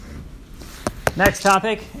Next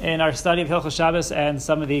topic in our study of Hilchos Shabbos and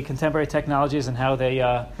some of the contemporary technologies and how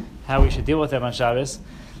we should deal with them on Shabbos.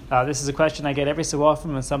 This is a question I get every so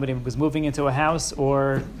often when somebody was moving into a house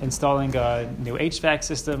or installing a new HVAC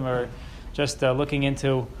system or just looking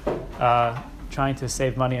into trying to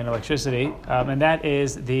save money on electricity, and that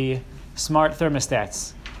is the smart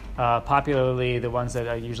thermostats. Popularly, the ones that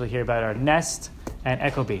I usually hear about are Nest and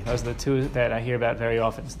Ecobee. Those are the two that I hear about very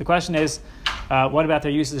often. So the question is, what about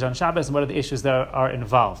their usage on Shabbos, and what are the issues that are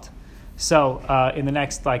involved? So in the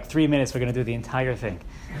next 3 minutes, we're going to do the entire thing.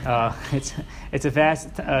 It's a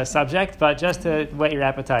vast subject, but just to whet your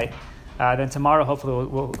appetite, then tomorrow hopefully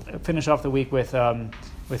we'll finish off the week with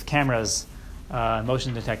cameras,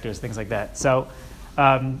 motion detectors, things like that. So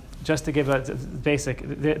just to give a basic,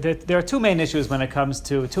 there are two main issues when it comes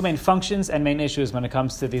to, two main functions and main issues when it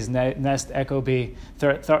comes to these Nest Ecobee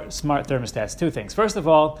smart thermostats. Two things. First of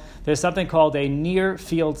all, there's something called a near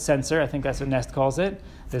field sensor. I think that's what Nest calls it.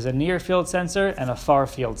 There's a near field sensor and a far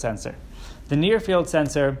field sensor. The near field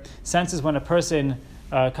sensor senses when a person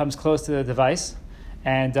comes close to the device,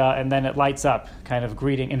 and then it lights up, kind of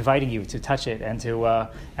inviting you to touch it and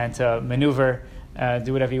to maneuver.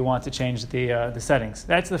 Do whatever you want to change the settings.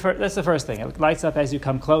 That's the first thing. It lights up as you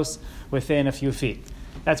come close within a few feet.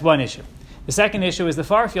 That's one issue. The second issue is the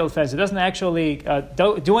far field sensor. It doesn't actually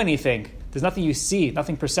do anything. There's nothing you see,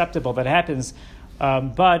 nothing perceptible that happens,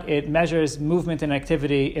 but it measures movement and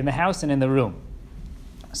activity in the house and in the room.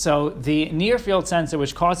 So the near field sensor,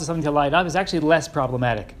 which causes something to light up, is actually less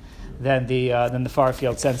problematic than the far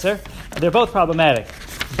field sensor. They're both problematic,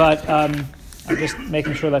 but I'm just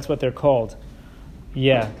making sure that's what they're called.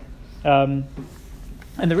 Yeah. And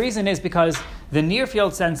the reason is because the near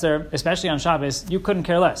field sensor, especially on Shabbos, you couldn't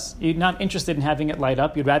care less. You're not interested in having it light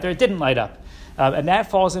up. You'd rather it didn't light up. And that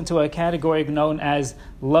falls into a category known as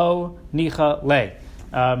lo nicha le.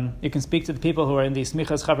 You can speak to the people who are in the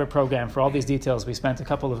Smichas Chaver program for all these details. We spent a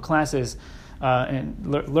couple of classes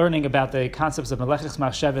learning about the concepts of Meleches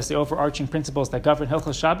Machshavos, the overarching principles that govern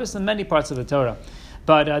Hilchos Shabbos and many parts of the Torah.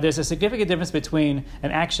 But there's a significant difference between an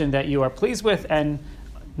action that you are pleased with and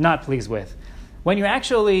not pleased with. When you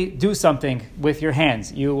actually do something with your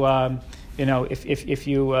hands, if you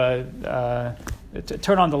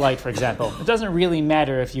turn on the light, for example, it doesn't really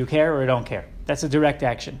matter if you care or don't care. That's a direct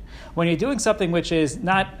action. When you're doing something which is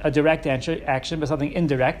not a direct action, but something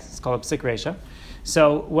indirect, it's called a psik resha.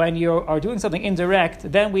 So when you are doing something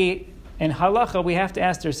indirect, then in halacha, we have to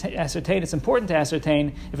ascertain, it's important to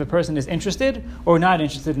ascertain if a person is interested or not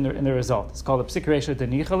interested in the result. It's called a psik resha de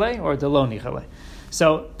nichale or de lo nichale.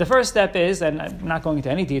 So the first step is, and I'm not going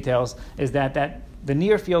into any details, is that the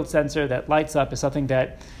near field sensor that lights up is something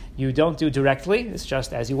that you don't do directly, it's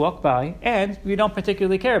just as you walk by, and you don't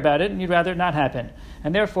particularly care about it, and you'd rather it not happen.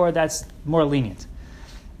 And therefore, that's more lenient.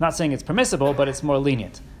 I'm not saying it's permissible, but it's more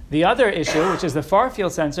lenient. The other issue, which is the far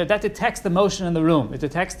field sensor, that detects the motion in the room. It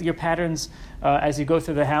detects your patterns as you go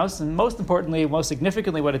through the house, and most importantly, most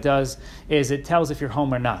significantly, what it does is it tells if you're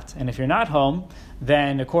home or not. And if you're not home,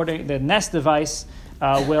 then the Nest device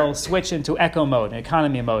will switch into eco mode,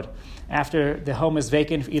 economy mode, after the home is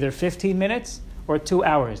vacant for either 15 minutes or 2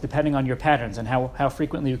 hours, depending on your patterns and how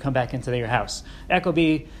frequently you come back into your house.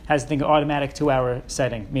 Ecobee has the automatic 2-hour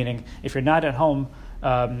setting, meaning if you're not at home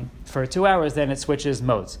for 2 hours, then it switches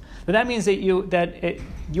modes. But that means that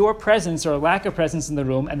your presence or lack of presence in the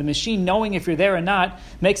room and the machine knowing if you're there or not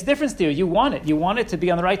makes a difference to you. You want it. You want it to be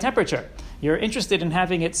on the right temperature. You're interested in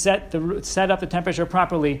having it set up the temperature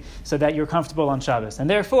properly so that you're comfortable on Shabbos. And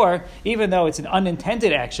therefore, even though it's an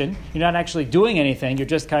unintended action, you're not actually doing anything, you're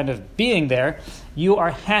just kind of being there, you are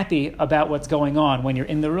happy about what's going on when you're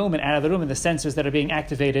in the room and out of the room and the sensors that are being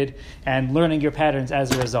activated and learning your patterns as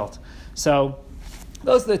a result. So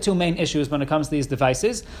those are the two main issues when it comes to these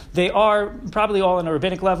devices. They are probably all on a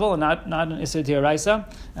rabbinic level and not an Isser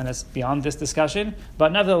D'Oraisa, and that's beyond this discussion.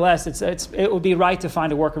 But nevertheless, it would be right to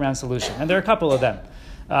find a workaround solution, and there are a couple of them.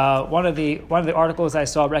 One of the articles I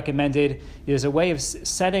saw recommended is a way of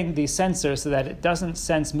setting the sensor so that it doesn't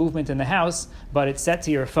sense movement in the house, but it's set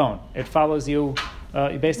to your phone. It follows you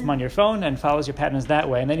based on your phone and follows your patterns that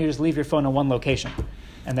way, and then you just leave your phone in one location.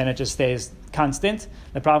 And then it just stays constant.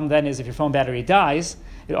 The problem then is if your phone battery dies,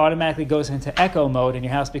 it automatically goes into eco mode and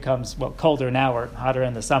your house becomes, colder now or hotter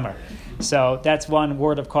in the summer. So that's one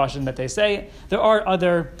word of caution that they say. There are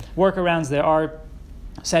other workarounds. There are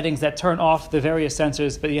settings that turn off the various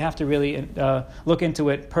sensors, but you have to really look into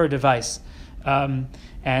it per device.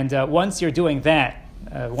 And once you're doing that,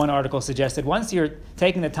 one article suggested once you're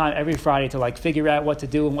taking the time every Friday to figure out what to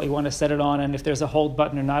do and what you want to set it on and if there's a hold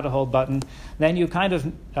button or not a hold button, then you kind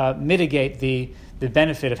of mitigate the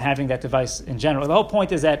benefit of having that device in general. The whole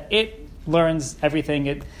point is that it learns everything.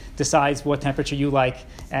 It decides what temperature you like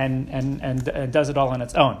and does it all on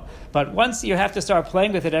its own. But once you have to start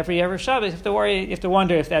playing with it every Erev Shabbos, you have to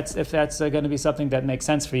wonder if that's going to be something that makes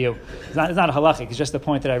sense for you. It's not a halachic. It's just a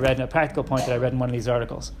point that I read, a practical point that I read in one of these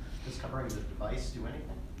articles. Does covering the device do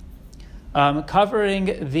anything?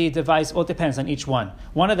 Covering the device, well, it depends on each one.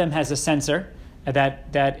 One of them has a sensor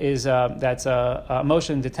that's a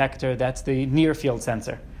motion detector. That's the near field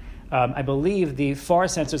sensor. I believe the far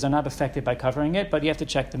sensors are not affected by covering it, but you have to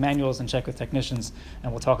check the manuals and check with technicians,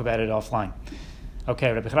 and we'll talk about it offline. Okay,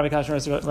 Rabbi Chaim